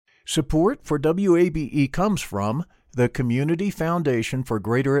Support for WABE comes from the Community Foundation for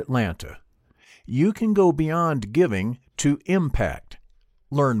Greater Atlanta. You can go beyond giving to impact.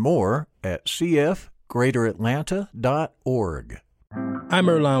 Learn more at cfgreateratlanta.org. I'm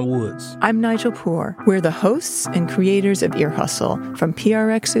Earlonne Woods. I'm Nigel Poor. We're the hosts and creators of Ear Hustle from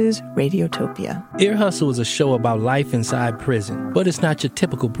PRX's Radiotopia. Ear Hustle is a show about life inside prison, but it's not your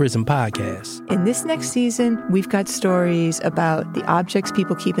typical prison podcast. In this next season, we've got stories about the objects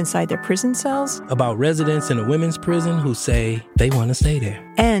people keep inside their prison cells, about residents in a women's prison who say they want to stay there,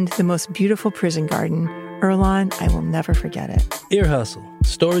 and the most beautiful prison garden. Earlonne, I will never forget it. Ear Hustle.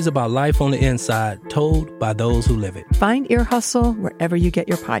 Stories about life on the inside, told by those who live it. Find Ear Hustle wherever you get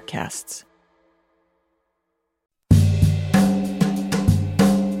your podcasts.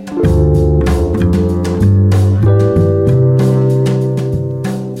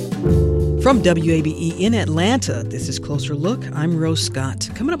 From WABE in Atlanta, this is Closer Look. I'm Rose Scott.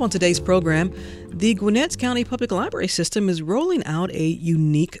 Coming up on today's program, the Gwinnett County Public Library System is rolling out a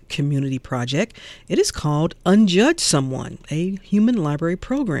unique community project. It is called Unjudge Someone, a human library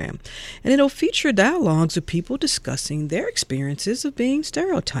program. And it'll feature dialogues of people discussing their experiences of being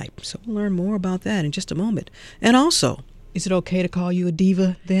stereotyped. So we'll learn more about that in just a moment. And also, is it okay to call you a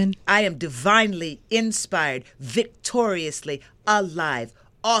diva then? I am divinely inspired, victoriously alive.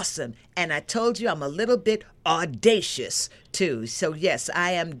 Awesome. And I told you I'm a little bit audacious, too. So, yes,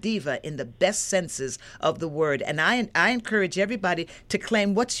 I am diva in the best senses of the word. And I encourage everybody to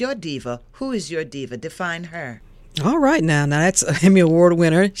claim, what's your diva? Who is your diva? Define her. All right, now that's an Emmy Award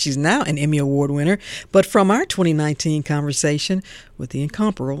winner. She's now an Emmy Award winner. But from our 2019 conversation with the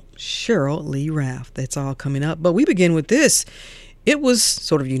incomparable Cheryl Lee Ralph. That's all coming up. But we begin with this. It was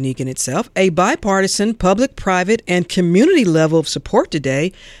sort of unique in itself, a bipartisan, public, private, and community level of support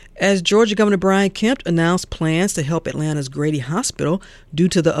today as Georgia Governor Brian Kemp announced plans to help Atlanta's Grady Hospital due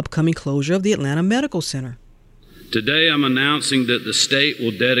to the upcoming closure of the Atlanta Medical Center. Today I'm announcing that the state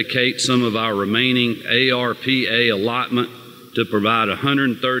will dedicate some of our remaining ARPA allotment to provide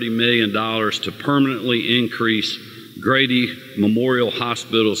 $130 million to permanently increase Grady Memorial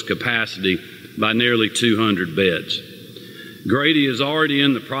Hospital's capacity by nearly 200 beds. Grady is already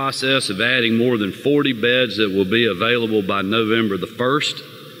in the process of adding more than 40 beds that will be available by November the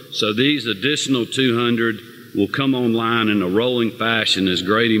 1st. So these additional 200 will come online in a rolling fashion as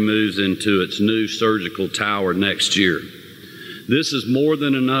Grady moves into its new surgical tower next year. This is more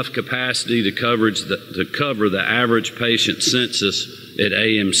than enough capacity to cover the average patient census at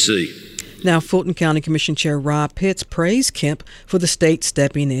AMC. Now, Fulton County Commission Chair Rob Pitts praised Kemp for the state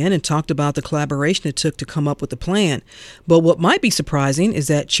stepping in and talked about the collaboration it took to come up with the plan. But what might be surprising is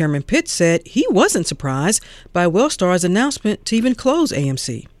that Chairman Pitts said he wasn't surprised by Wellstar's announcement to even close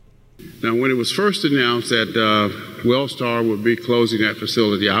AMC. Now, when it was first announced that Wellstar would be closing that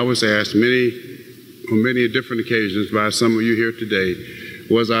facility, I was asked on many different occasions by some of you here today,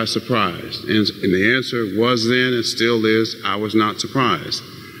 was I surprised? And the answer was then and still is, I was not surprised.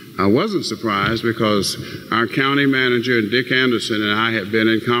 I wasn't surprised because our county manager, Dick Anderson, and I had been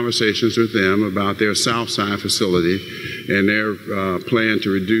in conversations with them about their Southside facility and their plan to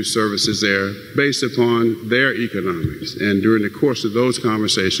reduce services there based upon their economics. And during the course of those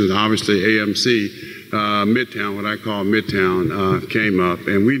conversations, obviously AMC Midtown, what I call Midtown, came up,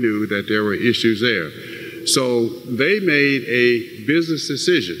 and we knew that there were issues there. So they made a business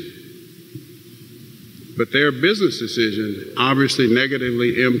decision. But their business decision obviously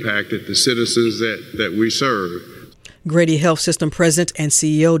negatively impacted the citizens that we serve. Grady Health System President and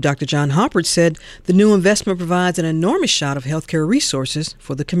CEO Dr. John Hoppert said the new investment provides an enormous shot of healthcare resources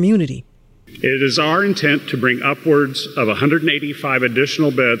for the community. It is our intent to bring upwards of 185 additional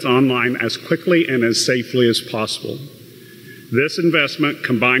beds online as quickly and as safely as possible. This investment,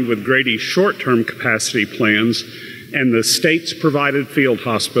 combined with Grady's short-term capacity plans and the state's provided field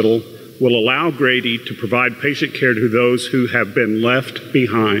hospital, will allow Grady to provide patient care to those who have been left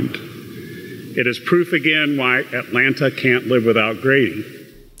behind. It is proof again why Atlanta can't live without Grady.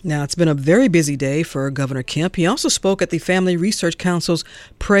 Now, it's been a very busy day for Governor Kemp. He also spoke at the Family Research Council's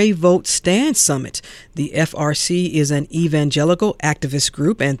Pray, Vote, Stand Summit. The FRC is an evangelical activist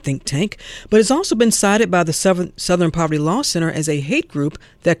group and think tank, but it's also been cited by the Southern Poverty Law Center as a hate group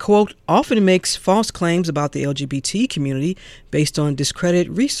that, quote, often makes false claims about the LGBT community based on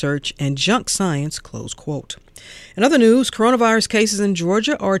discredited research and junk science, close quote. In other news, coronavirus cases in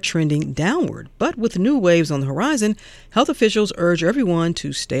Georgia are trending downward, but with new waves on the horizon, health officials urge everyone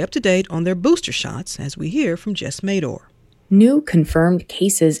to stay up to date on their booster shots, as we hear from Jess Mador. New confirmed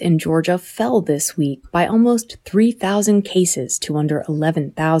cases in Georgia fell this week by almost 3,000 cases to under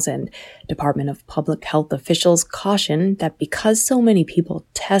 11,000. Department of Public Health officials caution that because so many people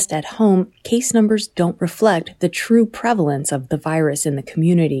test at home, case numbers don't reflect the true prevalence of the virus in the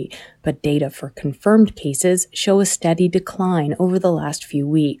community, but data for confirmed cases show a steady decline over the last few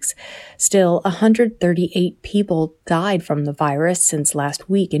weeks. Still, 138 people died from the virus since last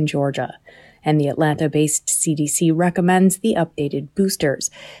week in Georgia. And the Atlanta-based CDC recommends the updated boosters.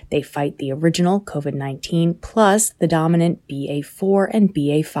 They fight the original COVID-19 plus the dominant BA4 and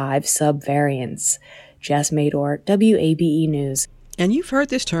BA5 subvariants. Jess Mador, WABE News. And you've heard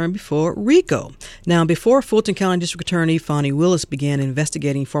this term before, RICO. Now, before Fulton County District Attorney Fani Willis began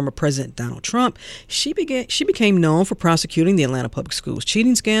investigating former President Donald Trump, she became known for prosecuting the Atlanta Public Schools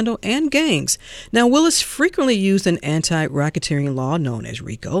cheating scandal and gangs. Now, Willis frequently used an anti-racketeering law known as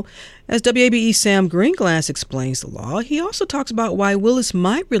RICO. As WABE's Sam Greenglass explains the law, he also talks about why Willis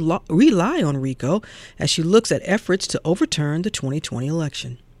might rely on RICO as she looks at efforts to overturn the 2020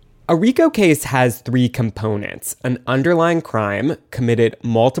 election. A RICO case has three components: an underlying crime committed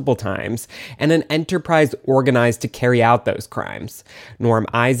multiple times and an enterprise organized to carry out those crimes. Norm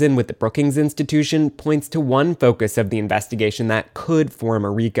Eisen with the Brookings Institution points to one focus of the investigation that could form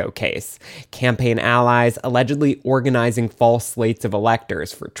a RICO case: campaign allies allegedly organizing false slates of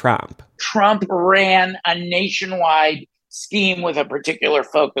electors for Trump. Trump ran a nationwide scheme with a particular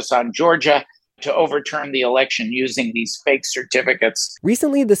focus on Georgia to overturn the election using these fake certificates.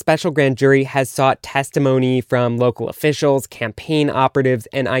 Recently, the special grand jury has sought testimony from local officials, campaign operatives,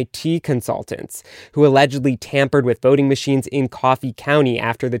 and IT consultants who allegedly tampered with voting machines in Coffee County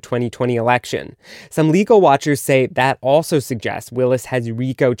after the 2020 election. Some legal watchers say that also suggests Willis has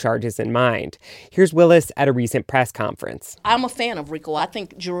RICO charges in mind. Here's Willis at a recent press conference. I'm a fan of RICO. I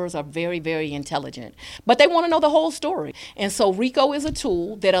think jurors are very, very intelligent, but they want to know the whole story. And so RICO is a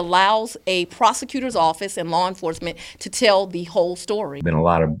tool that allows a prosecutor's office and law enforcement to tell the whole story. Been a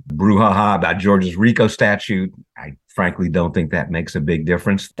lot of brouhaha about Georgia's RICO statute. I frankly don't think that makes a big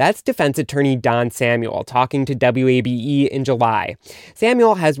difference. That's defense attorney Don Samuel talking to WABE in July.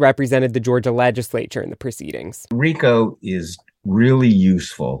 Samuel has represented the Georgia legislature in the proceedings. RICO is really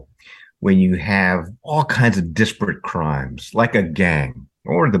useful when you have all kinds of disparate crimes, like a gang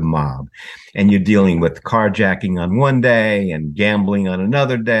or the mob, and you're dealing with carjacking on one day and gambling on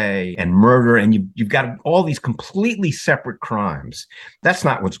another day and murder, and you've got all these completely separate crimes. That's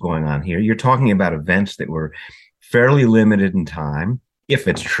not what's going on here. You're talking about events that were fairly limited in time, if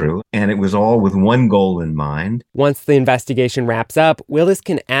it's true, and it was all with one goal in mind. Once the investigation wraps up, Willis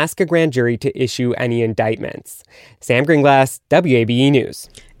can ask a grand jury to issue any indictments. Sam Greenglass, WABE News.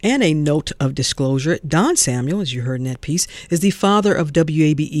 And a note of disclosure, Don Samuel, as you heard in that piece, is the father of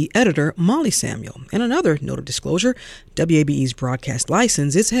WABE editor Molly Samuel. And another note of disclosure, WABE's broadcast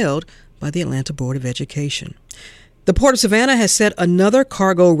license is held by the Atlanta Board of Education. The Port of Savannah has set another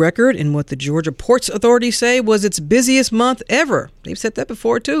cargo record in what the Georgia Ports Authority say was its busiest month ever. They've said that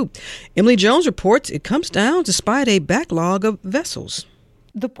before, too. Emily Jones reports it comes down despite a backlog of vessels.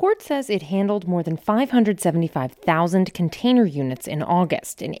 The port says it handled more than 575,000 container units in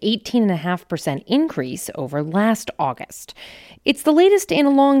August, an 18.5% increase over last August. It's the latest in a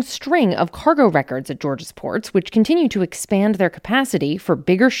long string of cargo records at Georgia's ports, which continue to expand their capacity for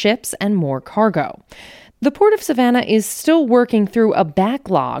bigger ships and more cargo. The Port of Savannah is still working through a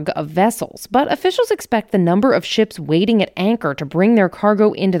backlog of vessels, but officials expect the number of ships waiting at anchor to bring their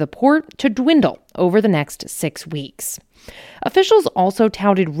cargo into the port to dwindle over the next 6 weeks. Officials also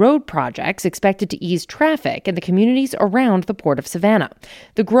touted road projects expected to ease traffic in the communities around the Port of Savannah.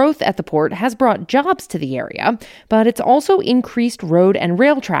 The growth at the port has brought jobs to the area, but it's also increased road and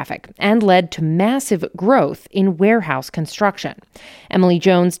rail traffic and led to massive growth in warehouse construction. Emily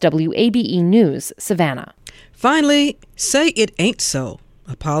Jones, WABE News, Savannah. Finally, say it ain't so.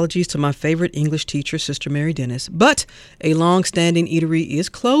 Apologies to my favorite English teacher, Sister Mary Dennis, but a long-standing eatery is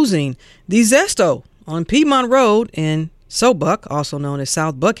closing. The Zesto on Piedmont Road in Sobuck, also known as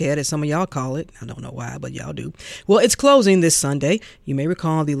South Buckhead, as some of y'all call it. I don't know why, but y'all do. Well, it's closing this Sunday. You may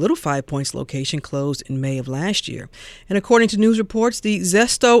recall the Little Five Points location closed in May of last year. And according to news reports, the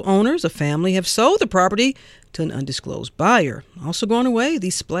Zesto owners, a family, have sold the property to an undisclosed buyer. Also going away, the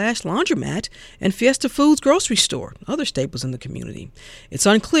Splash Laundromat and Fiesta Foods grocery store, other staples in the community. It's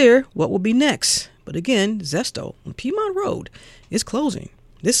unclear what will be next. But again, Zesto on Piedmont Road is closing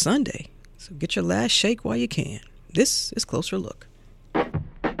this Sunday. So get your last shake while you can. This is Closer Look.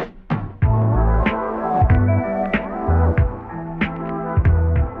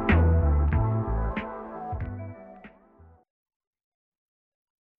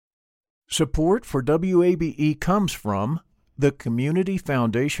 Support for WABE comes from the Community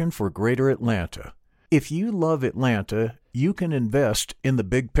Foundation for Greater Atlanta. If you love Atlanta, you can invest in the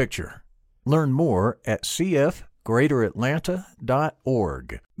big picture. Learn more at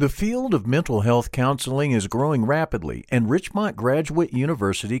cfgreateratlanta.org. The field of mental health counseling is growing rapidly, and Richmont Graduate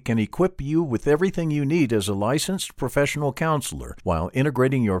University can equip you with everything you need as a licensed professional counselor while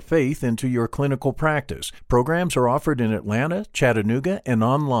integrating your faith into your clinical practice. Programs are offered in Atlanta, Chattanooga, and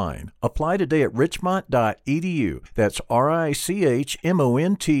online. Apply today at richmont.edu. That's richmont.edu.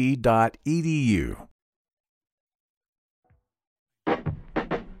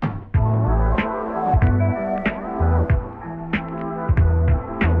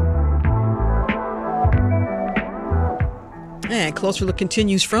 And Closer Look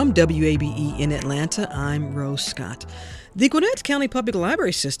continues from WABE in Atlanta. I'm Rose Scott. The Gwinnett County Public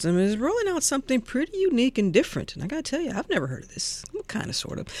Library System is rolling out something pretty unique and different. And I got to tell you, I've never heard of this. Well, kind of,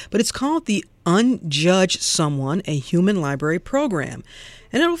 sort of. But it's called the Unjudge Someone, a Human Library Program.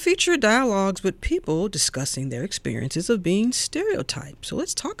 And it'll feature dialogues with people discussing their experiences of being stereotyped. So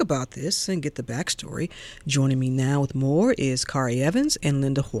let's talk about this and get the backstory. Joining me now with more is Kari Evans and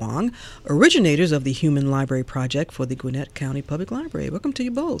Linda Huang, originators of the Human Library Project for the Gwinnett County Public Library. Welcome to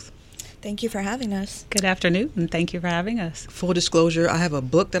you both. Thank you for having us. Good afternoon, and thank you for having us. Full disclosure, I have a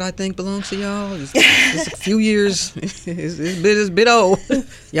book that I think belongs to y'all. It's a few years. It's a bit old.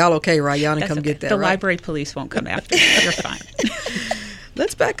 Y'all okay, right? Y'all didn't come okay. Get that, the right? library police won't come after you. You're fine.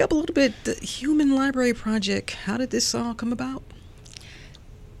 Let's back up a little bit. The Human Library Project, how did this all come about?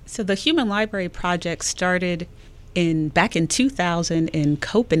 So the Human Library Project started back in 2000 in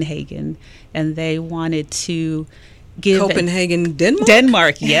Copenhagen, and they wanted to give Copenhagen, Denmark?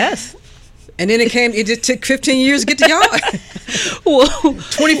 Denmark, yes. And then it just took 15 years to get to y'all. Well,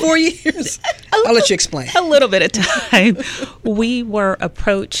 24 years. I'll let you explain. A little bit of time. We were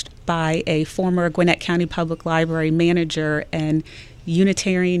approached by a former Gwinnett County Public Library manager and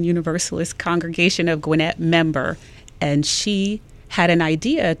Unitarian Universalist Congregation of Gwinnett member, and she had an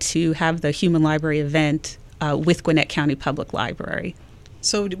idea to have the Human Library event with Gwinnett County Public Library.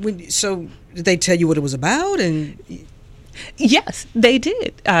 So did they tell you what it was about? And yes, they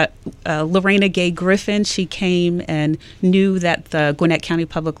did. Lorena Gay Griffin, she came and knew that the Gwinnett County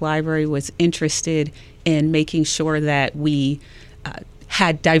Public Library was interested in making sure that we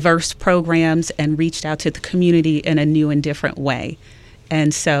had diverse programs and reached out to the community in a new and different way.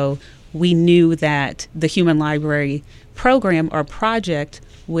 And so we knew that the Human Library program or project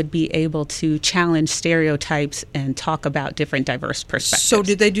would be able to challenge stereotypes and talk about different diverse perspectives. So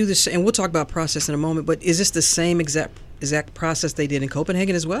did they do this, and we'll talk about process in a moment, but is this the same exact process they did in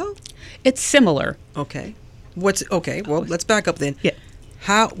Copenhagen as well? It's similar. Okay. Well, let's back up then. Yeah.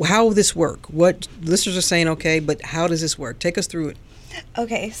 How will this work? What listeners are saying, okay, but how does this work? Take us through it.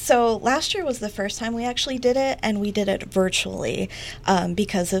 Okay, so last year was the first time we actually did it, and we did it virtually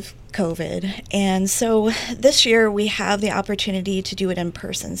because of COVID. And so this year we have the opportunity to do it in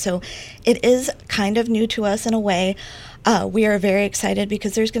person. So it is kind of new to us in a way. We are very excited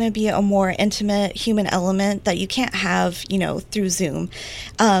because there's going to be a more intimate human element that you can't have, through Zoom.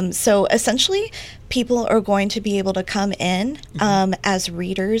 So essentially, people are going to be able to come in as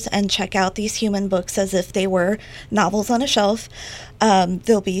readers and check out these human books as if they were novels on a shelf.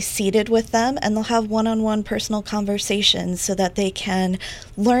 They'll be seated with them, and they'll have one-on-one personal conversations so that they can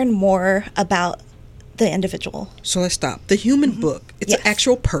learn more about the individual. So let's stop. The human book, it's an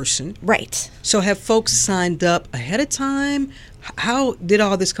actual person. Right. So have folks signed up ahead of time? How did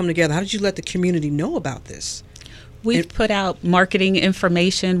all this come together? How did you let the community know about this? We've put out marketing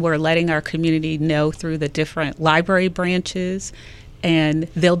information. We're letting our community know through the different library branches, and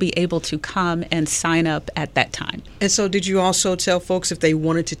they'll be able to come and sign up at that time. And so did you also tell folks if they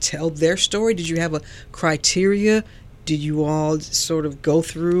wanted to tell their story? Did you have a criteria? Did you all sort of go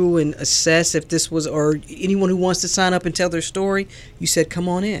through and assess if this was, or anyone who wants to sign up and tell their story, you said, come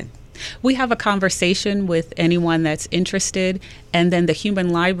on in? We have a conversation with anyone that's interested, and then the Human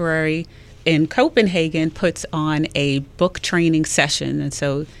Library in Copenhagen puts on a book training session, and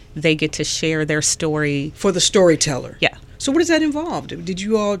so they get to share their story. For the storyteller? Yeah. So what does that involve? Did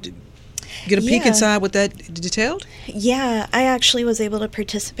you all get a peek inside what that detailed? Yeah, I actually was able to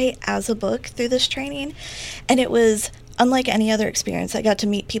participate as a book through this training, and it was unlike any other experience. I got to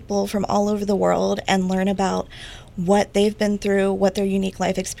meet people from all over the world and learn about what they've been through, what their unique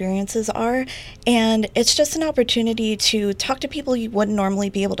life experiences are, and it's just an opportunity to talk to people you wouldn't normally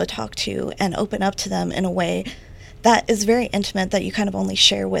be able to talk to and open up to them in a way that is very intimate that you kind of only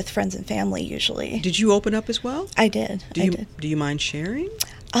share with friends and family usually. Did you open up as well? I did. Do you mind sharing?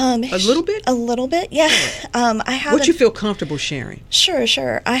 A little bit? A little bit, yeah. I have. What you feel comfortable sharing?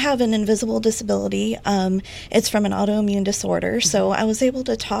 Sure. I have an invisible disability. It's from an autoimmune disorder. So I was able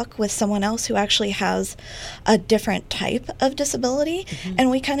to talk with someone else who actually has a different type of disability, and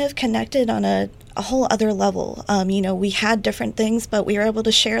we kind of connected on a whole other level. We had different things, but we were able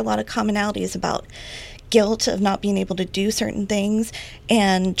to share a lot of commonalities about guilt of not being able to do certain things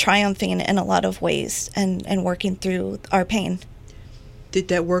and triumphing in a lot of ways and working through our pain. Did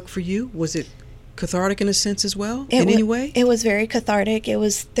that work for you? Was it cathartic in a sense as well, in any way? It was very cathartic. It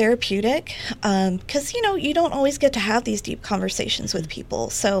was therapeutic because, you don't always get to have these deep conversations with people.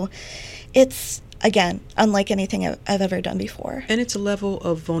 So it's, again, unlike anything I've ever done before. And it's a level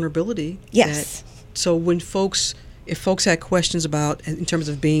of vulnerability. Yes. So when if folks had questions about, in terms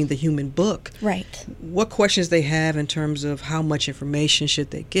of being the human book, right? What questions they have in terms of how much information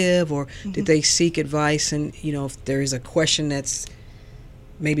should they give, or did they seek advice? And, if there is a question that's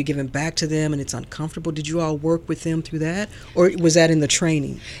maybe given back to them and it's uncomfortable, did you all work with them through that? Or was that in the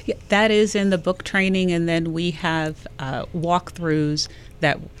training? Yeah, that is in the book training, and then we have walkthroughs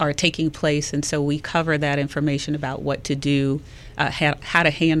that are taking place, and so we cover that information about what to do, how to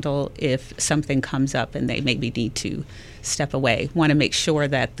handle if something comes up and they maybe need to step away. Want to make sure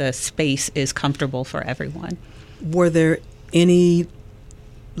that the space is comfortable for everyone. Were there any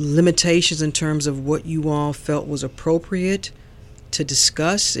limitations in terms of what you all felt was appropriate to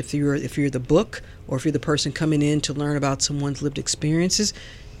discuss if you're the book, or if you're the person coming in to learn about someone's lived experiences?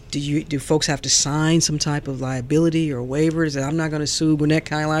 Do folks have to sign some type of liability or waiver that I'm not going to sue Gwinnett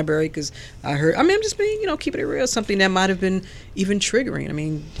County Library because I'm just being, keeping it real, something that might have been even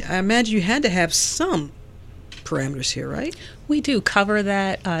triggering? I imagine you had to have some parameters here, right? We do cover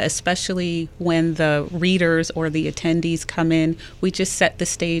that, especially when the readers or the attendees come in. We just set the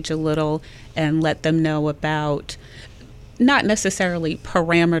stage a little and let them know about not necessarily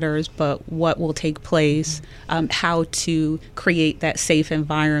parameters, but what will take place, how to create that safe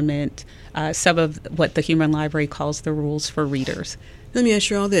environment, some of what the Human Library calls the rules for readers. Let me ask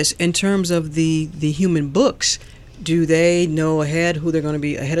you all this. In terms of the human books, do they know ahead of time who they're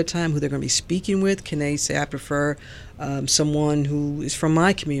going to be speaking with? Can they say, I prefer someone who is from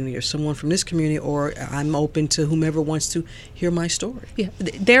my community or someone from this community, or I'm open to whomever wants to hear my story? Yeah,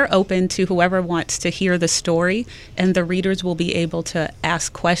 they're open to whoever wants to hear the story, and the readers will be able to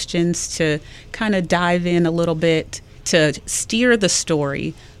ask questions to kind of dive in a little bit to steer the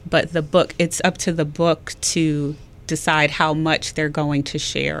story, but it's up to the book to decide how much they're going to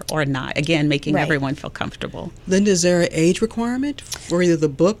share or not. Again, making everyone feel comfortable. Linda, is there an age requirement for either the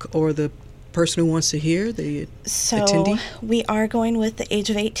book or the person who wants to hear, the attendee? We are going with the age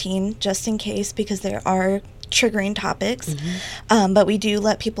of 18 just in case, because there are triggering topics. But we do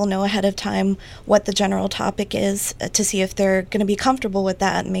let people know ahead of time what the general topic is to see if they're going to be comfortable with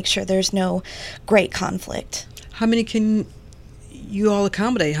that and make sure there's no great conflict. How many can you all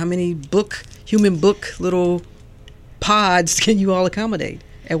accommodate? How many human book little pods can you all accommodate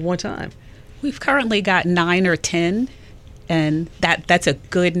at one time? We've currently got 9 or 10, and that's a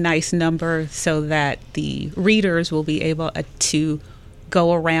good, nice number so that the readers will be able to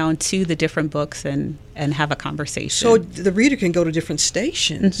go around to the different books and have a conversation. So the reader can go to different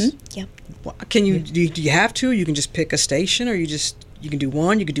stations. Yep. Can you? Do you have to? You can just pick a station, or you can do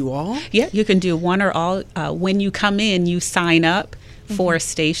one. You can do all. Yeah, you can do one or all. When you come in, you sign up for a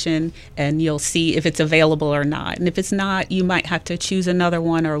station, and you'll see if it's available or not. And if it's not, you might have to choose another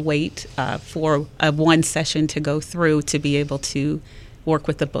one or wait for one session to go through to be able to work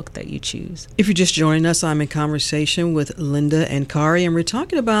with the book that you choose. If you're just joining us, I'm in conversation with Linda and Kari, and we're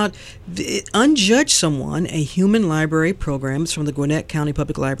talking about Unjudge Someone, a human library program. It's from the Gwinnett County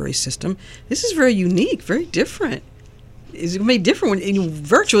Public Library System. This is very unique, very different. It's going to be different when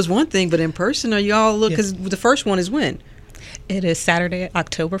virtual is one thing, but in person, are y'all look? Because the first one is when? It is Saturday,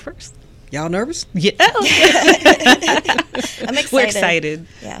 October 1st. Y'all nervous? Yeah. I'm excited. We're excited.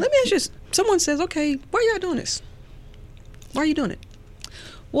 Yeah. Let me ask you, someone says, okay, why are y'all doing this? Why are you doing it?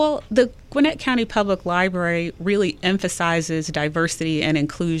 Well, the Gwinnett County Public Library really emphasizes diversity and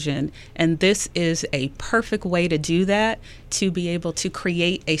inclusion, and this is a perfect way to do that, to be able to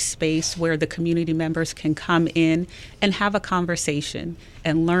create a space where the community members can come in and have a conversation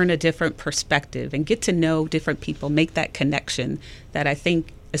and learn a different perspective and get to know different people, make that connection that I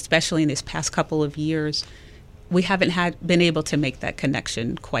think, especially in this past couple of years, we haven't been able to make that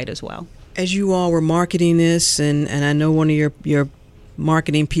connection quite as well. As you all were marketing this, and I know one of your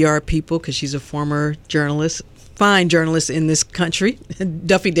marketing PR people, because she's a former journalist, fine journalist in this country,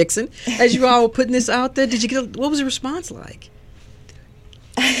 Duffy Dixon. As you all were putting this out there, what was the response like?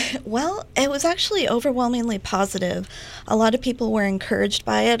 Well, it was actually overwhelmingly positive. A lot of people were encouraged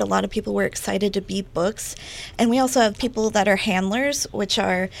by it. A lot of people were excited to beat books. And we also have people that are handlers, which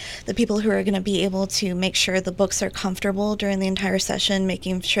are the people who are going to be able to make sure the books are comfortable during the entire session,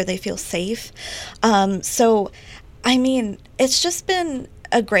 making sure they feel safe. So, I mean, it's just been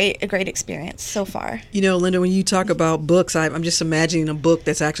a great experience so far. You know, Linda, when you talk about books, I'm just imagining a book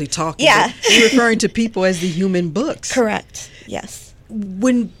that's actually talking. Yeah. You're referring to people as the human books. Correct. Yes.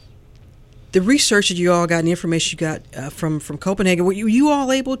 When the research that you all got and the information you got from Copenhagen, were you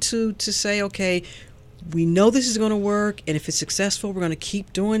all able to say, okay, we know this is going to work, and if it's successful, we're going to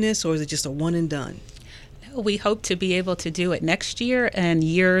keep doing this, or is it just a one and done? No, we hope to be able to do it next year and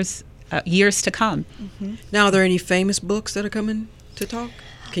years to come. Mm-hmm. Now, are there any famous books that are coming to talk?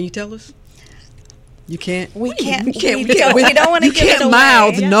 Can you tell us? You can't. We can't. We don't want to give it away. You can't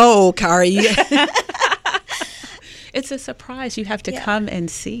mouth no, Kari. It's a surprise. You have to come and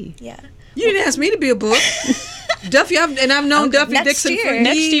see. Yeah. You didn't ask me to be a book. Duffy, I've known Duffy Dixon for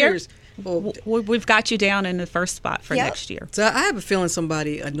years. Well, we've got you down in the first spot for next year. So I have a feeling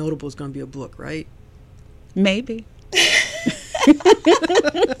a notable is going to be a book, right? Maybe.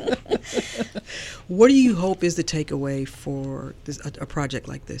 What do you hope is the takeaway for a project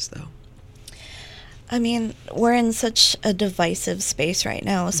like this, though? I mean, we're in such a divisive space right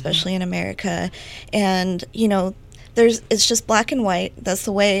now, especially in America. And, you know, it's just black and white. That's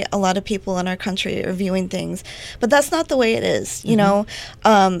the way a lot of people in our country are viewing things. But that's not the way it is, you know.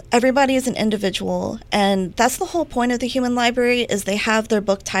 Everybody is an individual, and that's the whole point of the Human Library is they have their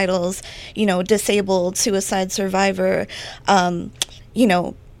book titles, you know, disabled, suicide survivor, you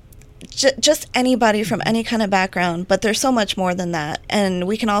know, just anybody from any kind of background. But there's so much more than that, and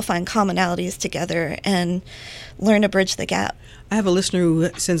we can all find commonalities together and learn to bridge the gap. I have a listener who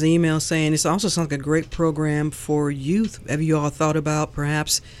sends an email saying this also sounds like a great program for youth. Have you all thought about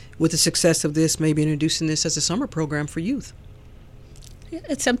perhaps with the success of this, maybe introducing this as a summer program for youth?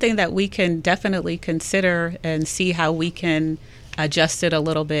 It's something that we can definitely consider and see how we can adjust it a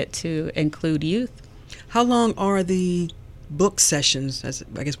little bit to include youth. How long are the book sessions, as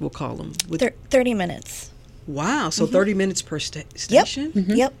I guess we'll call them? 30 minutes. Wow. So 30 minutes per station? Yep.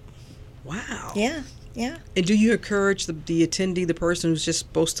 Yep. Wow. Yeah. Yeah. And do you encourage the attendee, the person who's just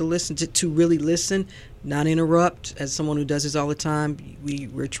supposed to listen, to really listen, not interrupt? As someone who does this all the time,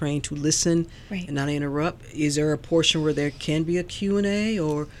 we're trained to listen and not interrupt. Is there a portion where there can be a Q&A,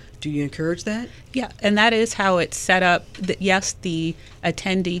 or do you encourage that? Yeah, and that is how it's set up. Yes, the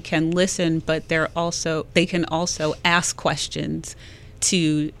attendee can listen, but they can also ask questions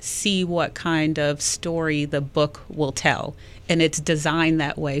to see what kind of story the book will tell. And it's designed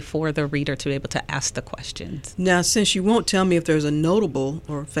that way for the reader to be able to ask the questions. Now, since you won't tell me if there's a notable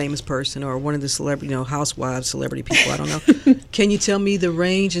or famous person or one of the celebrity, housewives, celebrity people, I don't know, can you tell me the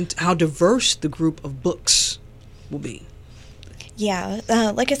range and how diverse the group of books will be? Yeah,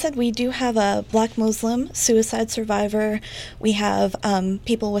 like I said, we do have a Black Muslim suicide survivor. We have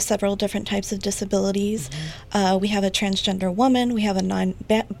people with several different types of disabilities. We have a transgender woman. We have a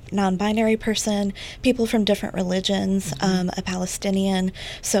non-binary person, people from different religions, a Palestinian.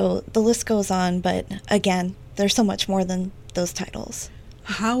 So the list goes on, but again, there's so much more than those titles.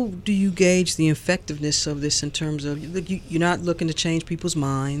 How do you gauge the effectiveness of this in terms of, you're not looking to change people's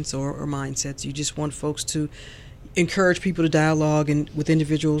minds or mindsets. You just want folks to encourage people to dialogue with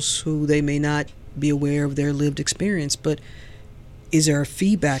individuals who they may not be aware of their lived experience. But is there a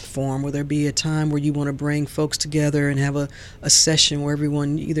feedback form? Will there be a time where you want to bring folks together and have a session where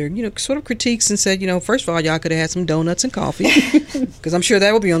everyone either, sort of critiques and said, first of all, y'all could have had some donuts and coffee, because I'm sure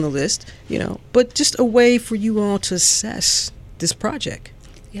that will be on the list, but just a way for you all to assess this project.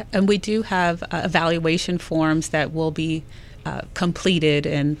 Yeah, and we do have evaluation forms that will be completed,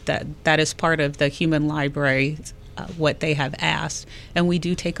 and that is part of the Human Library, what they have asked. And we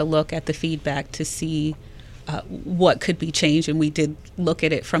do take a look at the feedback to see what could be changed, and we did look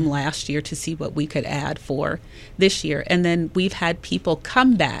at it from last year to see what we could add for this year. And then we've had people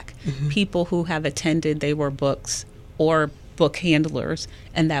come back, people who have attended, they were books or book handlers,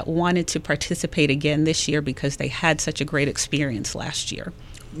 and that wanted to participate again this year because they had such a great experience last year.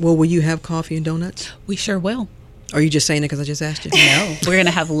 Well, will you have coffee and donuts? We sure will. Are you just saying it because I just asked you? No, we're going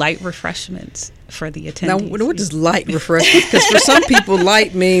to have light refreshments for the attendees. Now, what does light refreshments? Because for some people,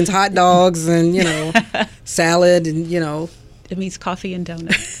 light means hot dogs and, salad and, It means coffee and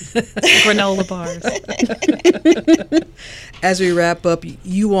donuts, granola bars. As we wrap up,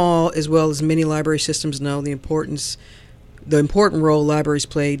 you all, as well as many library systems, know the important role libraries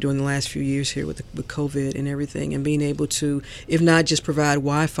played during the last few years here with COVID and everything, and being able to, if not just provide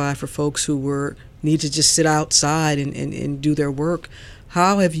Wi-Fi for folks who need to just sit outside and do their work.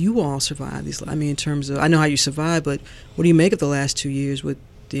 How have you all survived these? I mean, in terms of, I know how you survived, but what do you make of the last 2 years with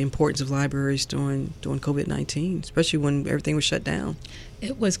the importance of libraries during COVID-19, especially when everything was shut down?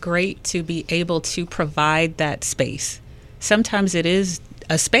 It was great to be able to provide that space. Sometimes it is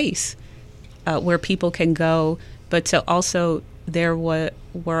a space where people can go, but to also there were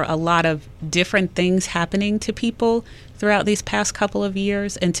a lot of different things happening to people throughout these past couple of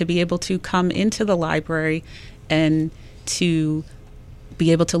years, and to be able to come into the library and to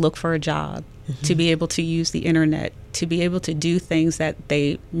be able to look for a job, to be able to use the internet, to be able to do things that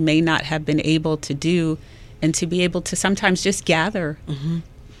they may not have been able to do, and to be able to sometimes just gather,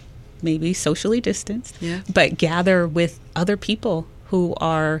 maybe socially distanced, but gather with other people who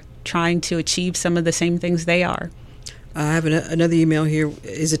are trying to achieve some of the same things they are. I have another email here.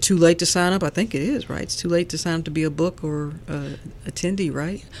 Is it too late to sign up? I think it is, right? It's too late to sign up to be a book or attendee,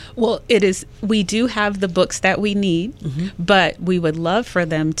 right? Well, it is. We do have the books that we need, but we would love for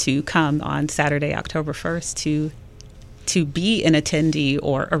them to come on Saturday, October 1st to be an attendee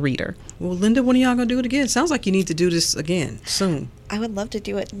or a reader. Well, Linda, when are y'all going to do it again? Sounds like you need to do this again soon. I would love to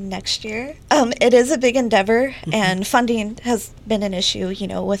do it next year. It is a big endeavor, and funding has been an issue,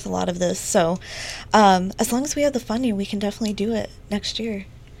 with a lot of this. So as long as we have the funding, we can definitely do it next year.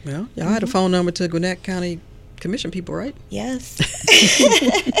 Well, y'all had a phone number to Gwinnett County Commission people, right? Yes.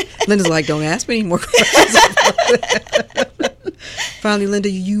 Linda's like, don't ask me any more questions about that. Finally, Linda,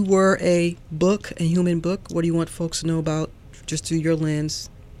 you were a human book. What do you want folks to know about, just through your lens,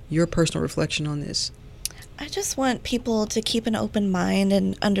 your personal reflection on this? I just want people to keep an open mind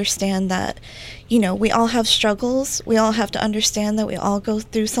and understand that, we all have struggles. We all have to understand that we all go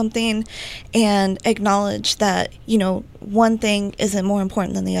through something, and acknowledge that, one thing isn't more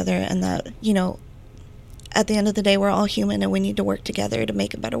important than the other, and that, at the end of the day, we're all human and we need to work together to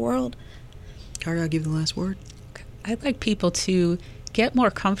make a better world. Kari, I'll give you the last word. I'd like people to get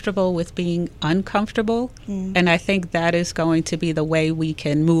more comfortable with being uncomfortable, and I think that is going to be the way we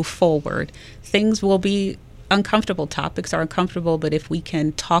can move forward. Things will be uncomfortable. Topics are uncomfortable, but if we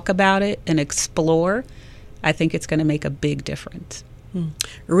can talk about it and explore, I think it's going to make a big difference.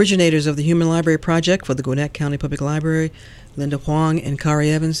 Originators of the Human Library Project for the Gwinnett County Public Library, Linda Huang and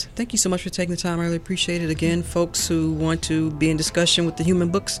Kari Evans, thank you so much for taking the time. I really appreciate it. Again, folks who want to be in discussion with the Human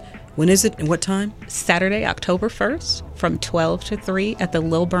Books, when is it and what time? Saturday, October 1st from 12 to 3 at the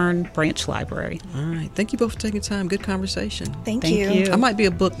Lilburn Branch Library. All right. Thank you both for taking the time. Good conversation. Thank you. I might be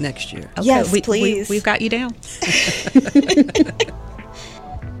a book next year. Okay. Yes, please. We've got you down.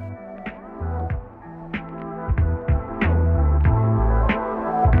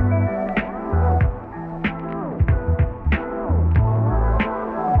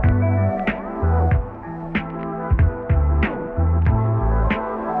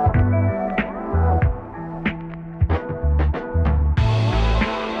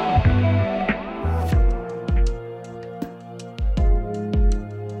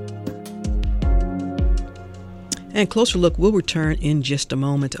 And Closer Look will return in just a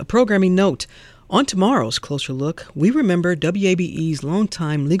moment. A programming note. On tomorrow's Closer Look, we remember WABE's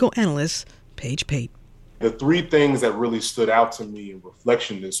longtime legal analyst, Paige Pate. The three things that really stood out to me in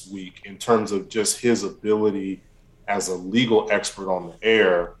reflection this week in terms of just his ability as a legal expert on the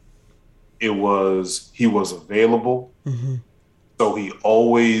air, he was available. So he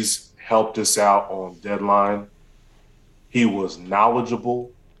always helped us out on deadline. He was knowledgeable.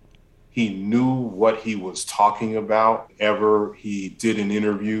 He knew what he was talking about whenever he did an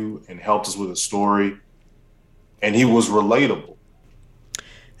interview and helped us with a story. And he was relatable.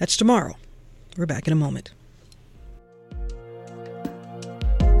 That's tomorrow. We're back in a moment.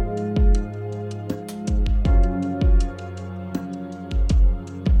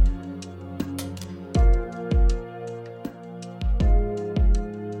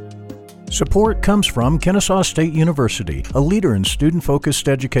 Support comes from Kennesaw State University, a leader in student-focused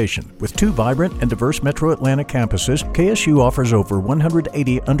education. With 2 vibrant and diverse Metro Atlanta campuses, KSU offers over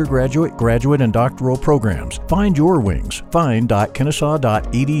 180 undergraduate, graduate, and doctoral programs. Find your wings.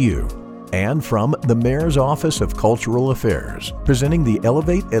 Find.kennesaw.edu. And from the Mayor's Office of Cultural Affairs, presenting the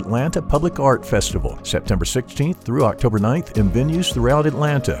Elevate Atlanta Public Art Festival, September 16th through October 9th in venues throughout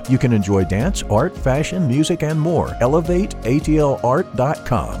Atlanta. You can enjoy dance, art, fashion, music, and more.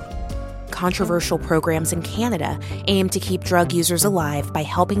 ElevateATLArt.com. Controversial programs in Canada aim to keep drug users alive by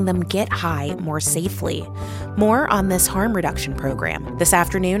helping them get high more safely. More on this harm reduction program this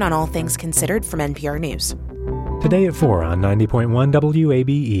afternoon on All Things Considered from NPR News. Today at 4 on 90.1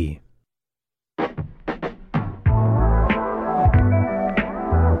 WABE.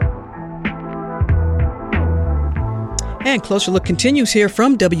 And Closer Look continues here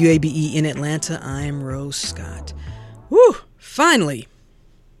from WABE in Atlanta. I'm Rose Scott. Woo! Finally,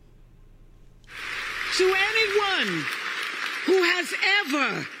 To anyone who has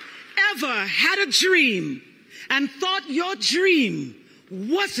ever had a dream and thought your dream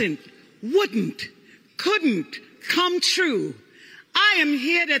wouldn't, couldn't come true, I am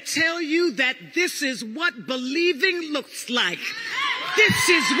here to tell you that this is what believing looks like. This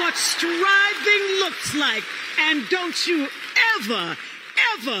is what striving looks like. And don't you ever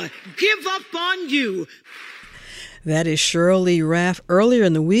give up on you. That is Shirley Raff earlier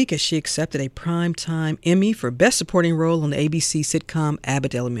in the week as she accepted a Primetime Emmy for Best Supporting Role on the ABC sitcom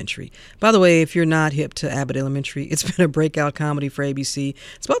Abbott Elementary. By the way, if you're not hip to Abbott Elementary, it's been a breakout comedy for ABC.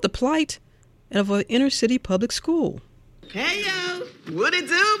 It's about the plight of an inner city public school. Hey, yo. What it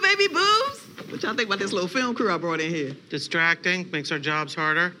do, baby boobs? What y'all think about this little film crew I brought in here? Distracting, makes our jobs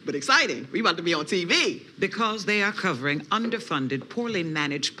harder. But exciting. We about to be on TV. Because they are covering underfunded, poorly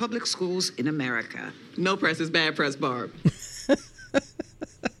managed public schools in America. No press is bad press, Barb.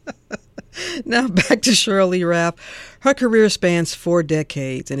 Now back to Shirley Raff. Her career spans 4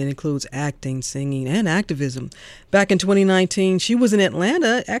 decades, and it includes acting, singing, and activism. Back in 2019, she was in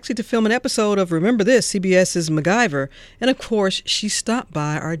Atlanta, actually to film an episode of, remember this, CBS's MacGyver. And of course, she stopped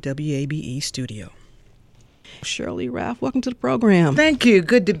by our WABE studio. Shirley Raff, welcome to the program. Thank you.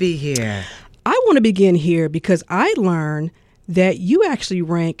 Good to be here. I want to begin here because I learned that you actually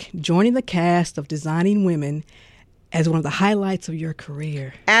rank joining the cast of Designing Women as one of the highlights of your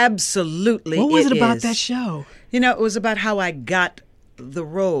career. Absolutely. What was it about that show? You know, it was about how I got the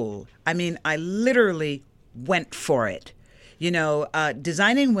role. I mean, I literally went for it. You know,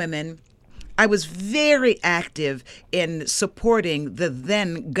 Designing Women, I was very active in supporting the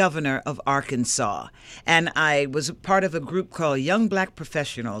then governor of Arkansas. And I was a part of a group called Young Black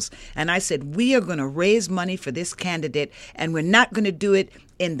Professionals. And I said, we are going to raise money for this candidate, and we're not going to do it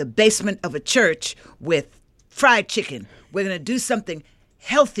in the basement of a church with fried chicken. We're going to do something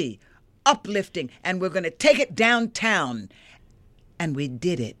healthy, uplifting, and we're going to take it downtown. And we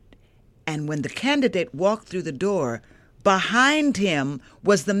did it. And when the candidate walked through the door, behind him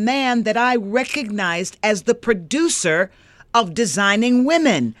was the man that I recognized as the producer of Designing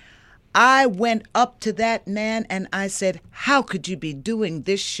Women. I went up to that man and I said, how could you be doing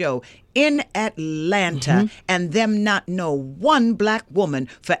this show in Atlanta and them not know one black woman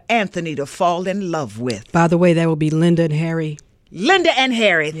for Anthony to fall in love with? By the way, that will be Linda and Harry. Linda and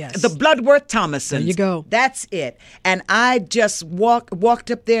Harry, yes. The Bloodworth Thomasons. There you go. That's it. And I just walked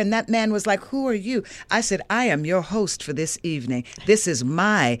up there, and that man was like, who are you? I said, I am your host for this evening. This is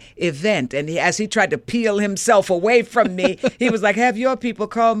my event. And as he tried to peel himself away from me, he was like, have your people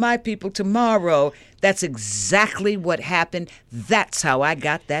call my people tomorrow. That's exactly what happened. That's how I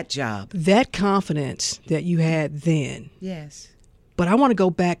got that job. That confidence that you had then. Yes. But I want to go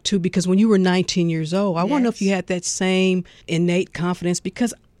back to, because when you were 19 years old, I want to know if you had that same innate confidence,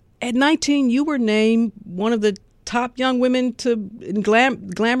 because at 19, you were named one of the top young women in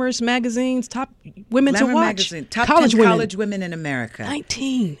Glamorous magazine's top women Glamour to watch. Magazine, top college 10 women. college women in America.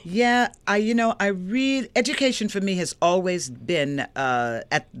 19. Yeah, I read, education for me has always been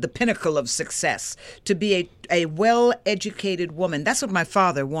at the pinnacle of success. To be a well-educated woman, that's what my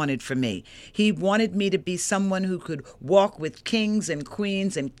father wanted for me. He wanted me to be someone who could walk with kings and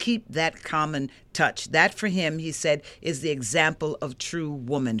queens and keep that common touch. That for him, he said, is the example of true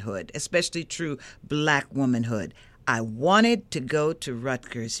womanhood, especially true black womanhood. I wanted to go to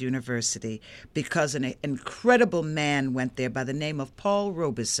Rutgers University because an incredible man went there by the name of Paul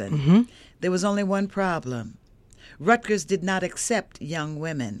Robeson. There was only one problem. Rutgers did not accept young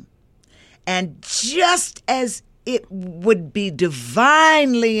women. And just as it would be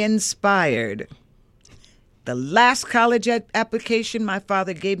divinely inspired, the last college application, my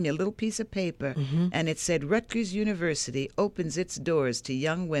father gave me a little piece of paper, and it said, Rutgers University opens its doors to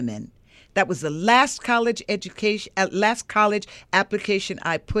young women. That was the last college application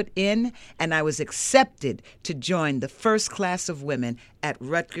I put in, and I was accepted to join the first class of women at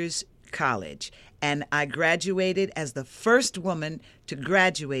Rutgers College. And I graduated as the first woman to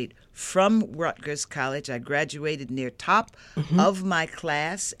graduate from Rutgers College. I graduated near top of my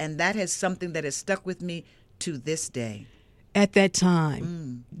class, and that is something that has stuck with me to this day. At that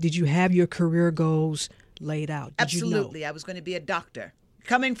time, did you have your career goals laid out? Did Absolutely. You know? I was going to be a doctor.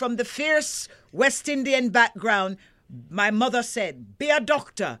 Coming from the fierce West Indian background, my mother said, be a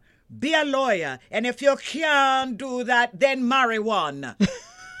doctor, be a lawyer, and if you can't do that, then marry one.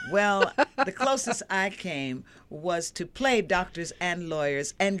 Well, the closest I came was to play doctors and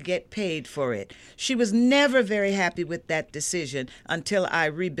lawyers and get paid for it. She was never very happy with that decision until I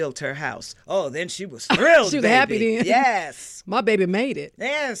rebuilt her house. Oh, then she was thrilled, She was baby. happy then. Yes. My baby made it.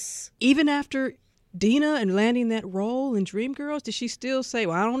 Yes. Even after Dina and landing that role in Dreamgirls? Did she still say,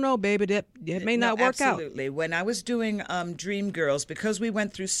 well, I don't know, baby, that may not work out? Absolutely. When I was doing Dreamgirls, because we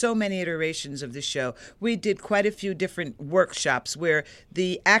went through so many iterations of the show, we did quite a few different workshops where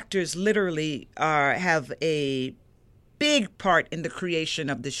the actors literally have a big part in the creation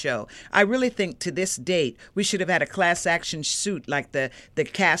of the show. I really think to this date, we should have had a class action suit like the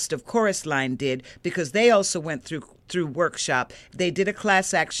cast of Chorus Line did, because they also went through workshop. They did a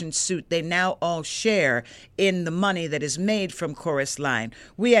class action suit. They now all share in the money that is made from Chorus Line.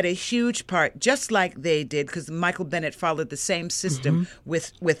 We had a huge part, just like they did, because Michael Bennett followed the same system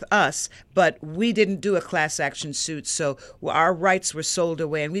with us, but we didn't do a class action suit, so our rights were sold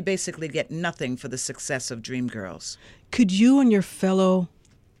away, and we basically get nothing for the success of Dreamgirls. Could you and your fellow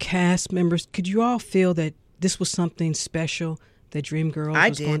cast members, could you all feel that this was something special that Dreamgirls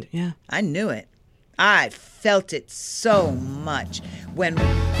was going to? Yeah. I knew it. I felt it so much. When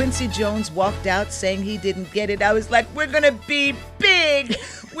Quincy Jones walked out saying he didn't get it, I was like, we're going to be big.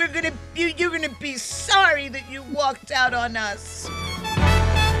 You're going to be sorry that you walked out on us.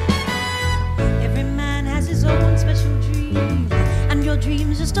 Every man has his own special dream, and your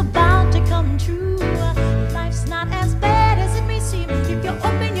dream's just about to come true. Life's not as bad as it may seem if you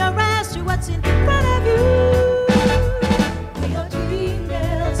open your eyes to what's in front of you. We are dream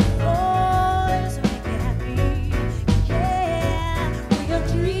girls, boys, we make it happy. Yeah, we are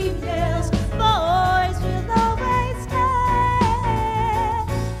dream girls, boys, we'll always stay.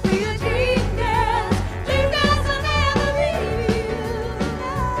 We are dream girls will never leave you.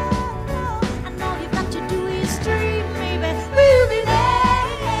 No. And all you've got to do is dream, baby, we'll be there.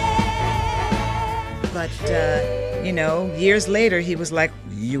 But, years later, he was like,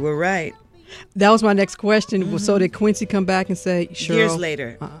 you were right. That was my next question. So did Quincy come back and say, Cheryl? Years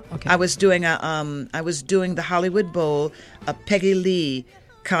later. Okay. I was doing the Hollywood Bowl, a Peggy Lee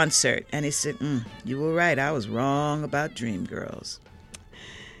concert, and he said, you were right. I was wrong about Dreamgirls.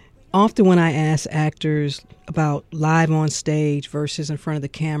 Often when I ask actors about live on stage versus in front of the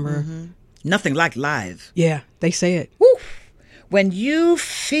camera. Nothing like live. Yeah, they say it. Woo! When you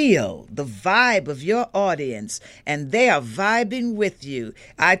feel the vibe of your audience and they are vibing with you,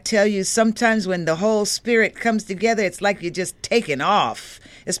 I tell you, sometimes when the whole spirit comes together, it's like you're just taking off,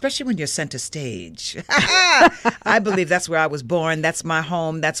 especially when you're center stage. I believe that's where I was born. That's my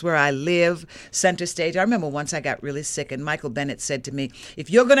home. That's where I live, center stage. I remember once I got really sick and Michael Bennett said to me, if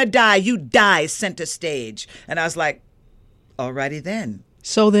you're going to die, you die center stage. And I was like, alrighty then.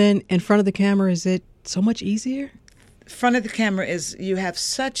 So then in front of the camera, is it so much easier? Front of the camera is you have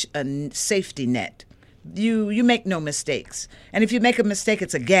such a safety net. You make no mistakes. And if you make a mistake,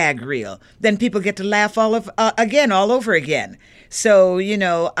 it's a gag reel. Then people get to laugh all over again. So,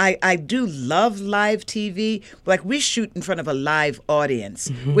 I do love live TV. Like, we shoot in front of a live audience,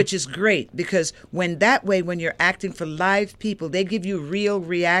 which is great because when you're acting for live people, they give you real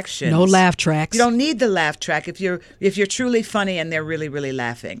reactions. No laugh tracks. You don't need the laugh track if you're truly funny and they're really, really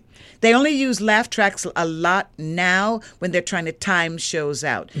laughing. They only use laugh tracks a lot now when they're trying to time shows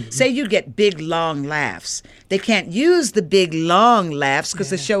out. Say you get big, long laughs. They can't use the big, long laughs because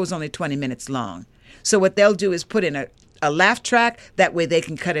the show is only 20 minutes long. So what they'll do is put in a laugh track. That way they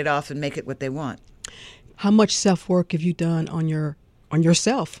can cut it off and make it what they want. How much self-work have you done on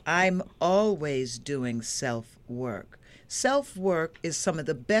yourself? I'm always doing self-work. Self-work is some of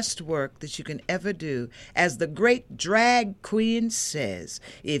the best work that you can ever do. As the great drag queen says,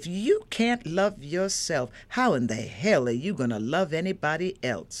 if you can't love yourself, how in the hell are you going to love anybody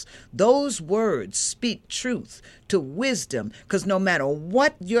else? Those words speak truth to wisdom, because no matter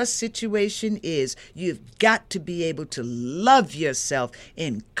what your situation is, you've got to be able to love yourself,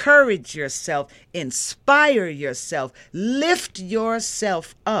 encourage yourself, inspire yourself, lift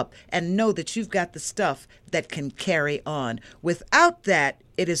yourself up, and know that you've got the stuff that can carry on. Without that,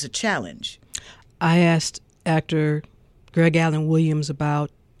 it is a challenge. I asked actor Greg Allen Williams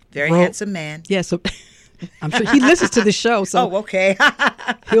about... Very handsome man. Yeah, so I'm sure he listens to the show. So oh, okay.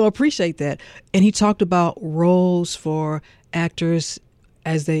 He'll appreciate that. And he talked about roles for actors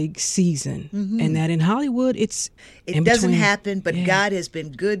as they season, and that in Hollywood it doesn't happen, but God has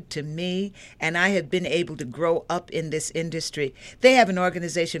been good to me, and I have been able to grow up in this industry. They have an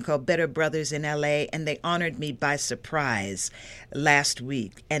organization called Better Brothers in LA, and they honored me by surprise last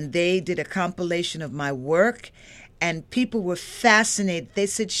week, and they did a compilation of my work, and people were fascinated. They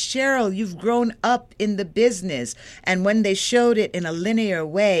said, Cheryl, you've grown up in the business. And when they showed it in a linear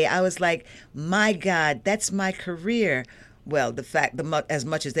way, I was like, my God, that's my career. Well, as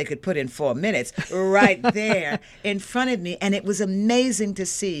much as they could put in 4 minutes, right there in front of me. And it was amazing to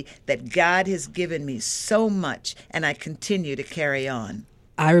see that God has given me so much, and I continue to carry on.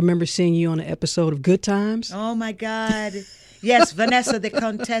 I remember seeing you on an episode of Good Times. Oh, my God. Yes, Vanessa the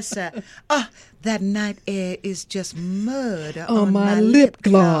Contessa. Oh, that night air is just mud on my lip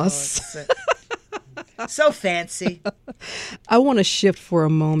gloss. So fancy. I want to shift for a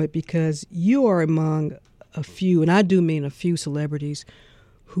moment because you are among a few, and I do mean a few celebrities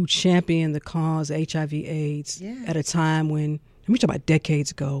who champion the cause of HIV/AIDS at a time when, we're talking about decades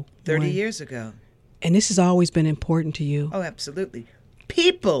ago. 30 years ago. And this has always been important to you. Oh, absolutely.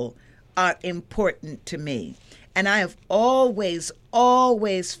 People are important to me. And I have always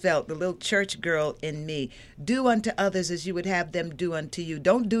felt the little church girl in me. Do unto others as you would have them do unto you.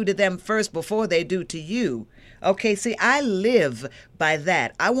 Don't do to them first before they do to you. Okay, see, I live by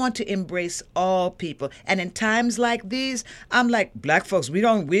that. I want to embrace all people. And in times like these, I'm like, black folks, we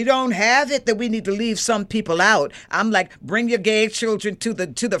don't have it that we need to leave some people out. I'm like, bring your gay children to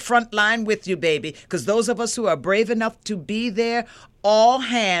the front line with you, baby. Because those of us who are brave enough to be there, all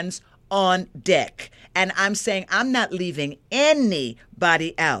hands on deck. And I'm saying I'm not leaving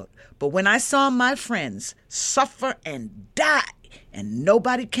anybody out. But when I saw my friends suffer and die and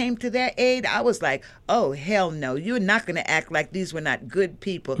nobody came to their aid, I was like, oh, hell no. You're not going to act like these were not good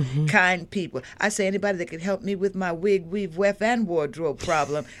people, kind people. I say anybody that could help me with my wig, weave, weft, and wardrobe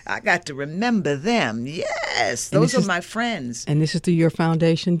problem, I got to remember them. Yes, those are my friends. And this is through your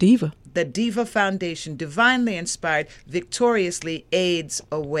foundation, Diva. The Diva Foundation, divinely inspired, victoriously AIDS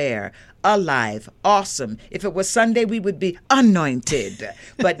aware, alive, awesome. If it was Sunday, we would be anointed.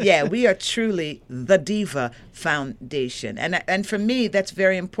 But yeah, we are truly the Diva Foundation. And for me, that's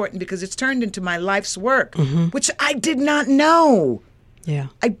very important because it's turned into my life's work, which I did not know. Yeah.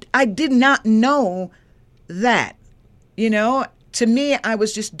 I did not know that. You know, to me, I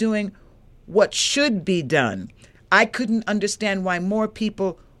was just doing what should be done. I couldn't understand why more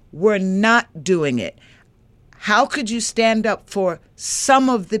people were not doing it. How could you stand up for some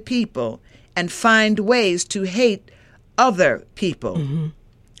of the people and find ways to hate other people?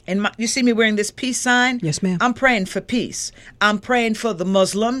 And you see me wearing this peace sign? Yes, ma'am. I'm praying for peace. I'm praying for the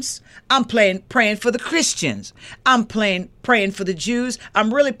Muslims. I'm praying for the Christians. I'm praying for the Jews.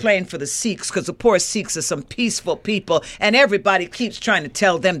 I'm really praying for the Sikhs because the poor Sikhs are some peaceful people and everybody keeps trying to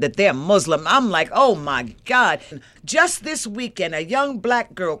tell them that they're Muslim. I'm like, oh my God. Just this weekend, a young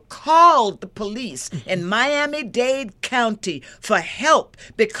black girl called the police in Miami-Dade County for help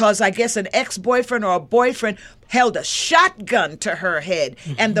because I guess an ex-boyfriend or a boyfriend held a shotgun to her head,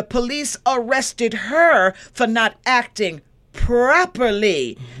 and the police arrested her for not acting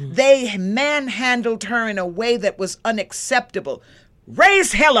properly. They manhandled her in a way that was unacceptable.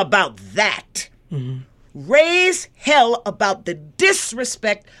 Raise hell about that. Raise hell about the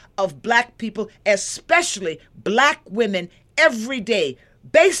disrespect of black people, especially black women, every day,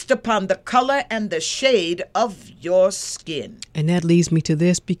 based upon the color and the shade of your skin. And that leads me to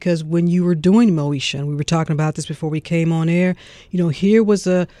this, because when you were doing Moesha, and we were talking about this before we came on air, you know, here was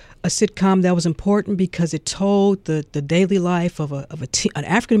a sitcom that was important because it told the daily life of an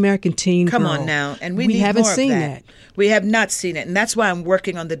African-American teen Come girl. on now. And we haven't more seen of that. We have not seen it. And that's why I'm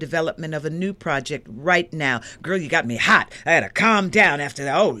working on the development of a new project right now. Girl, you got me hot. I had to calm down after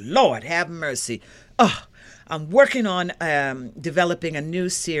that. Oh, Lord, have mercy. Oh, I'm working on developing a new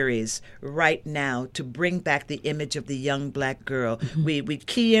series right now to bring back the image of the young black girl. We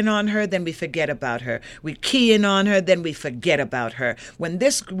key in on her, then we forget about her. We key in on her, then we forget about her. When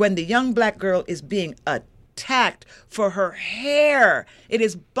the young black girl is being attacked for her hair, it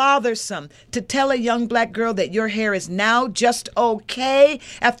is bothersome to tell a young black girl that your hair is now just okay.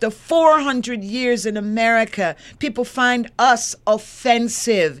 After 400 years in America, people find us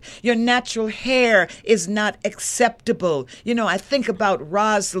offensive. Your natural hair is not acceptable. You know, I think about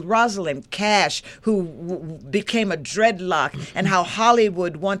Rosalind Cash, who became a dreadlock, and how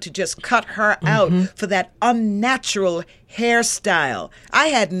Hollywood want to just cut her out for that unnatural hairstyle. I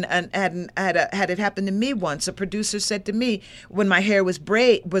had it happen to me once. A producer said to me, when my hair was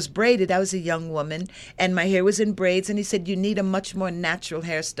braided, I was a young woman, and my hair was in braids, and he said, you need a much more natural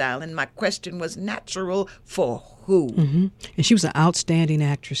hairstyle. And my question was, natural for who? And she was an outstanding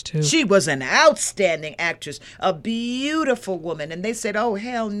actress, too. She was an outstanding actress, a beautiful woman. And they said, oh,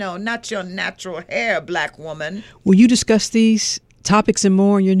 hell no, not your natural hair, black woman. Will you discuss these topics and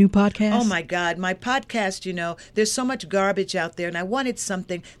more in your new podcast? Oh, my God. My podcast, you know, there's so much garbage out there, and I wanted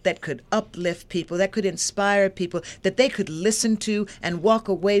something that could uplift people, that could inspire people, that they could listen to and walk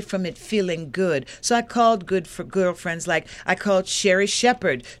away from it feeling good. So I called good for girlfriends, like I called Sherry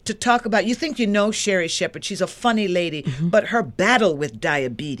Shepherd to talk about, you think you know Sherry Shepherd, she's a funny lady, but her battle with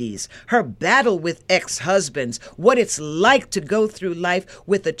diabetes, her battle with ex-husbands, what it's like to go through life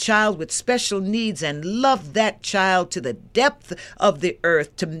with a child with special needs and love that child to the depth of the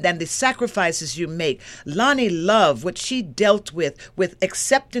earth and the sacrifices you make. Lonnie Love, what she dealt with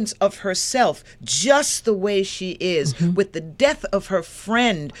acceptance of herself just the way she is, with the death of her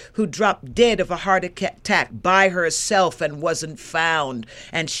friend who dropped dead of a heart attack by herself and wasn't found.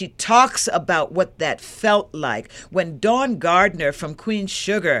 And she talks about what that felt like. When Dawn Gardner from Queen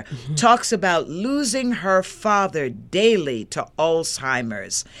Sugar talks about losing her father daily to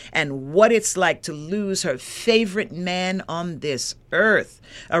Alzheimer's and what it's like to lose her favorite man on this earth.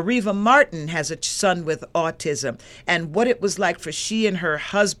 Areva Martin has a son with autism, and what it was like for she and her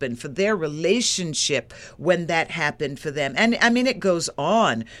husband, for their relationship when that happened for them. And I mean, it goes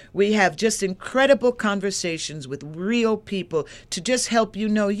on. We have just incredible conversations with real people to just help you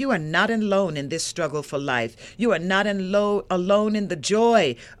know you are not alone in this struggle for life. You are not alone in the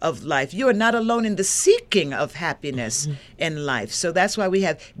joy of life. You are not alone in the seeking of happiness in life. So that's why we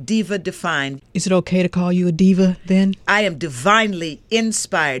have Diva Defined. Is it okay to call you a diva then? I am divinely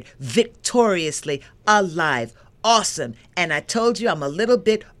inspired, victoriously alive, awesome. And I told you I'm a little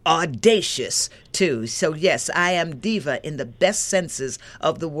bit audacious too. So yes, I am diva in the best senses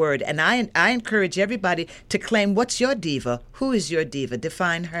of the word. And I encourage everybody to claim, what's your diva? Who is your diva?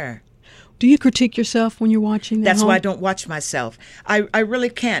 Define her. Do you critique yourself when you're watching? That's why I don't watch myself. I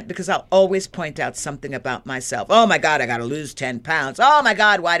really can't, because I'll always point out something about myself. Oh my God, I got to lose 10 pounds. Oh my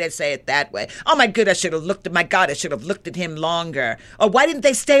God, why did I say it that way? Oh my God, I should have looked at him longer. Or why didn't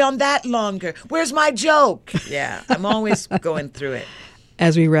they stay on that longer? Where's my joke? Yeah, I'm always going through it.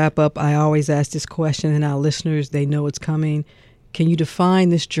 As we wrap up, I always ask this question, and our listeners, they know it's coming. Can you define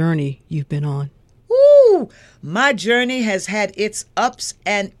this journey you've been on? Woo! My journey has had its ups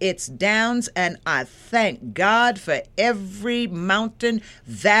and its downs, and I thank God for every mountain,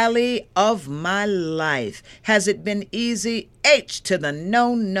 valley of my life. Has it been easy? H to the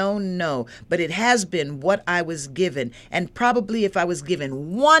no, no, no. But it has been what I was given. And probably if I was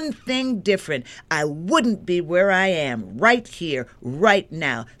given one thing different, I wouldn't be where I am right here, right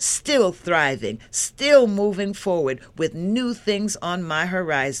now, still thriving, still moving forward with new things on my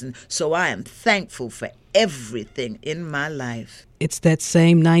horizon. So I am thankful for everything in my life. It's that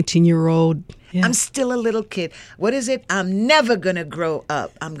same 19-year-old. Yeah. I'm still a little kid. What is it? I'm never going to grow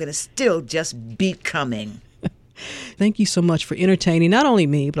up. I'm going to still just be coming. Thank you so much for entertaining not only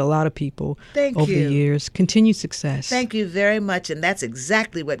me, but a lot of people over the years. Continued success. Thank you very much. And that's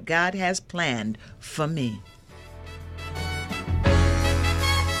exactly what God has planned for me.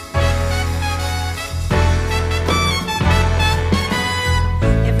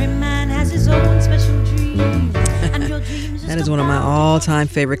 Every man has his own special dream. And your dreams That is one of my all-time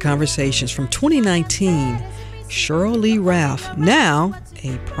favorite conversations from 2019. Sheryl Lee Ralph, now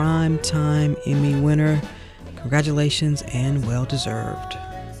a Primetime Emmy winner. Congratulations and well-deserved.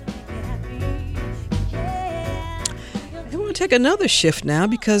 I want to take another shift now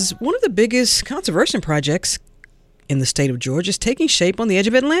because one of the biggest conservation projects in the state of Georgia is taking shape on the edge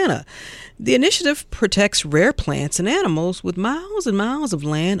of Atlanta. The initiative protects rare plants and animals with miles and miles of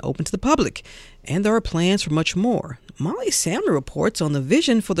land open to the public. And there are plans for much more. Molly Samner reports on the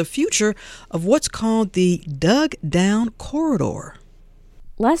vision for the future of what's called the Dug Down Corridor.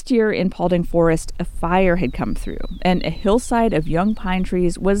 Last year in Paulding Forest, a fire had come through, and a hillside of young pine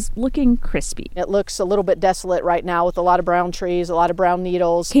trees was looking crispy. It looks a little bit desolate right now with a lot of brown trees, a lot of brown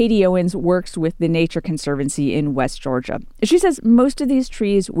needles. Katie Owens works with the Nature Conservancy in West Georgia. She says most of these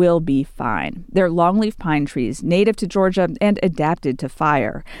trees will be fine. They're longleaf pine trees, native to Georgia and adapted to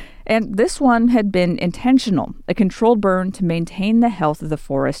fire. And this one had been intentional, a controlled burn to maintain the health of the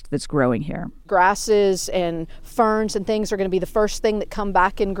forest that's growing here. Grasses and ferns and things are going to be the first thing that come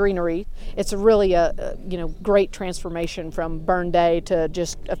back in greenery. It's really a great transformation from burn day to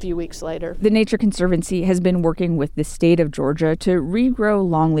just a few weeks later. The Nature Conservancy has been working with the state of Georgia to regrow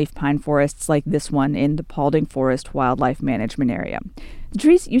longleaf pine forests like this one in the Paulding Forest Wildlife Management Area. The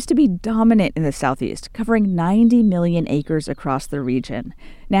trees used to be dominant in the southeast, covering 90 million acres across the region.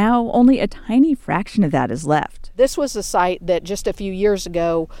 Now, only a tiny fraction of that is left. This was a site that just a few years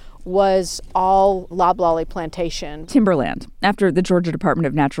ago was all loblolly plantation. Timberland. After the Georgia Department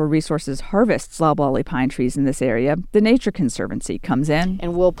of Natural Resources harvests loblolly pine trees in this area, the Nature Conservancy comes in.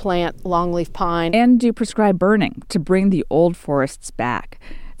 And we'll plant longleaf pine. And do prescribed burning to bring the old forests back.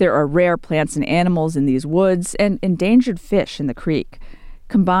 There are rare plants and animals in these woods and endangered fish in the creek.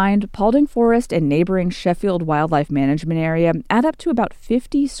 Combined, Paulding Forest and neighboring Sheffield Wildlife Management Area add up to about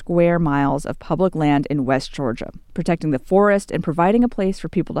 50 square miles of public land in West Georgia. protecting the forest and providing a place for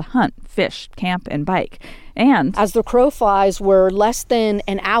people to hunt, fish, camp, and bike. And as the crow flies, we're less than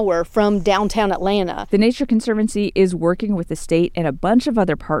an hour from downtown Atlanta. The Nature Conservancy is working with the state and a bunch of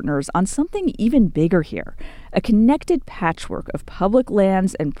other partners on something even bigger here, a connected patchwork of public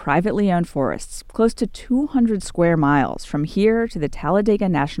lands and privately owned forests, close to 200 square miles from here to the Talladega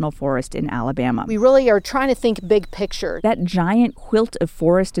National Forest in Alabama. We really are trying to think big picture. That giant quilt of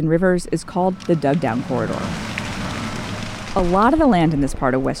forest and rivers is called the Dugdown Corridor. A lot of the land in this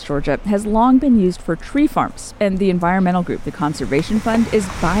part of West Georgia has long been used for tree farms, and the environmental group, the Conservation Fund, is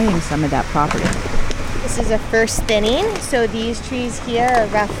buying some of that property. This is a first thinning, so these trees here are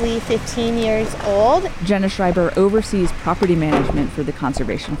roughly 15 years old. Jenna Schreiber oversees property management for the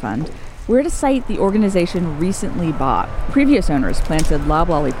Conservation Fund. We're at a site the organization recently bought. Previous owners planted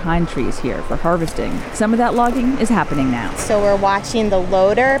loblolly pine trees here for harvesting. Some of that logging is happening now. So we're watching the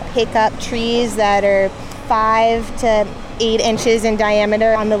loader pick up trees that are 5 to 8 inches in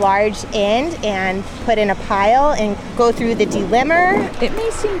diameter on the large end and put in a pile and go through the delimber. It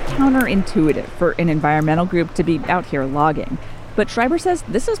may seem counterintuitive for an environmental group to be out here logging, but Schreiber says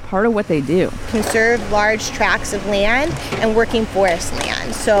this is part of what they do. Conserve large tracts of land and working forest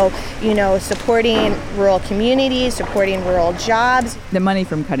land. So, supporting rural communities, supporting rural jobs. The money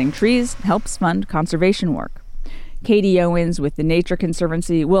from cutting trees helps fund conservation work. Katie Owens with the Nature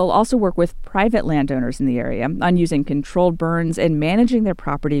Conservancy will also work with private landowners in the area on using controlled burns and managing their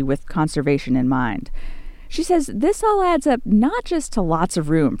property with conservation in mind. She says this all adds up not just to lots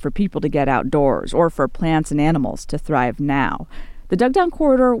of room for people to get outdoors or for plants and animals to thrive now. The Dugdown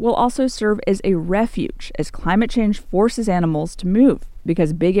Corridor will also serve as a refuge as climate change forces animals to move,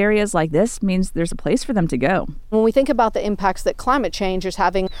 because big areas like this means there's a place for them to go. When we think about the impacts that climate change is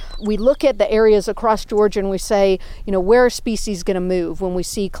having, we look at the areas across Georgia and we say, where are species going to move when we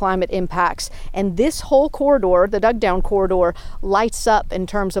see climate impacts? And this whole corridor, the Dugdown Corridor, lights up in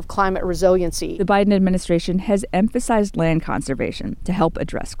terms of climate resiliency. The Biden administration has emphasized land conservation to help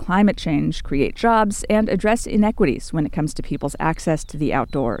address climate change, create jobs, and address inequities when it comes to people's access to the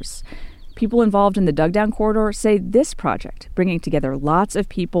outdoors. People involved in the Dugdown Corridor say this project, bringing together lots of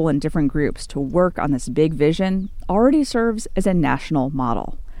people and different groups to work on this big vision, already serves as a national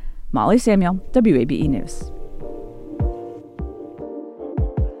model. Molly Samuel, WABE News.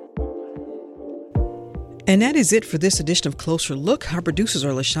 And that is it for this edition of Closer Look. Our producers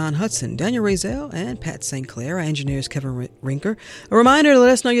are LaShawn Hudson, Daniel Razel, and Pat St. Clair. Our engineer is Kevin Rinker. A reminder to let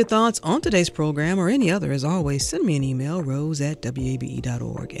us know your thoughts on today's program or any other. As always, send me an email,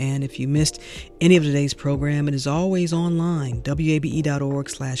 rose@wabe.org. And if you missed any of today's program, it is always online,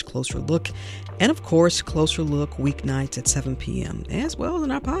 wabe.org/Closer Look. And of course, Closer Look weeknights at 7 p.m., as well as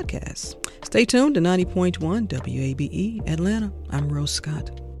in our podcasts. Stay tuned to 90.1 WABE Atlanta. I'm Rose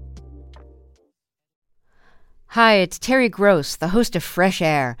Scott. Hi, it's Terry Gross, the host of Fresh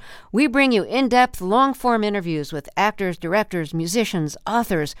Air. We bring you in-depth, long-form interviews with actors, directors, musicians,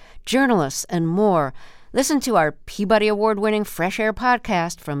 authors, journalists, and more. Listen to our Peabody Award-winning Fresh Air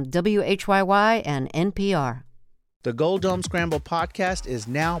podcast from WHYY and NPR. The Gold Dome Scramble podcast is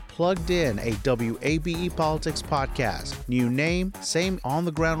now plugged in, a WABE Politics podcast. New name, same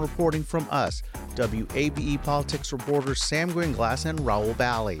on-the-ground reporting from us, WABE Politics reporters Sam Gringlass and Raul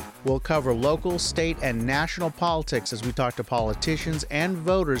Bally. We'll cover local, state, and national politics as we talk to politicians and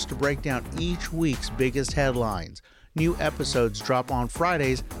voters to break down each week's biggest headlines. New episodes drop on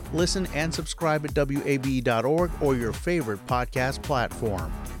Fridays. Listen and subscribe at WABE.org or your favorite podcast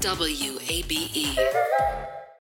platform. WABE.